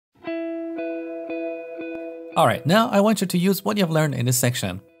Alright, now I want you to use what you've learned in this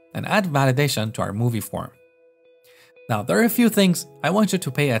section and add validation to our movie form. Now, there are a few things I want you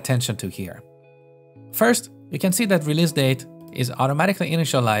to pay attention to here. First, you can see that release date is automatically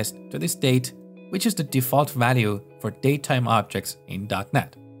initialized to this date, which is the default value for datetime objects in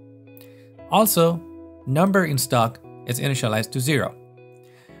 .NET. Also, number in stock is initialized to 0.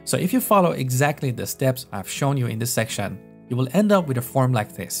 So if you follow exactly the steps I've shown you in this section, you will end up with a form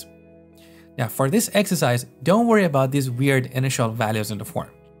like this. Now, for this exercise, don't worry about these weird initial values in the form.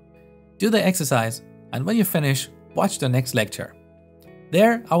 Do the exercise, and when you finish, watch the next lecture.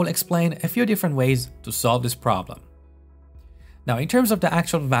 There, I will explain a few different ways to solve this problem. Now, in terms of the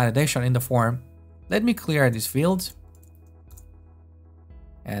actual validation in the form, let me clear these fields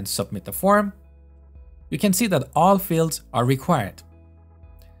and submit the form. You can see that all fields are required.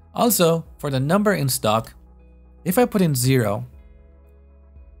 Also, for the number in stock, if I put in 0,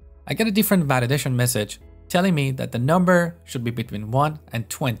 I get a different validation message telling me that the number should be between 1 and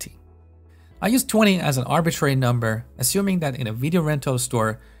 20. I use 20 as an arbitrary number, assuming that in a video rental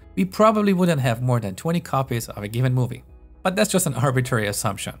store, we probably wouldn't have more than 20 copies of a given movie. But that's just an arbitrary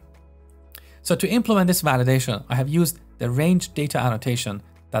assumption. So to implement this validation, I have used the range data annotation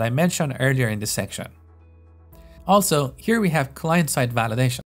that I mentioned earlier in this section. Also, here we have client-side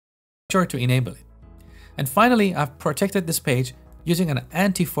validation. Be sure to enable it. And finally, I've protected this page using an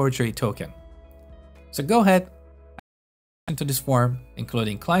anti-forgery token. So go ahead into this form,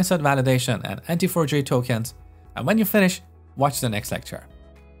 including client-side validation and anti-forgery tokens, and when you finish, watch the next lecture.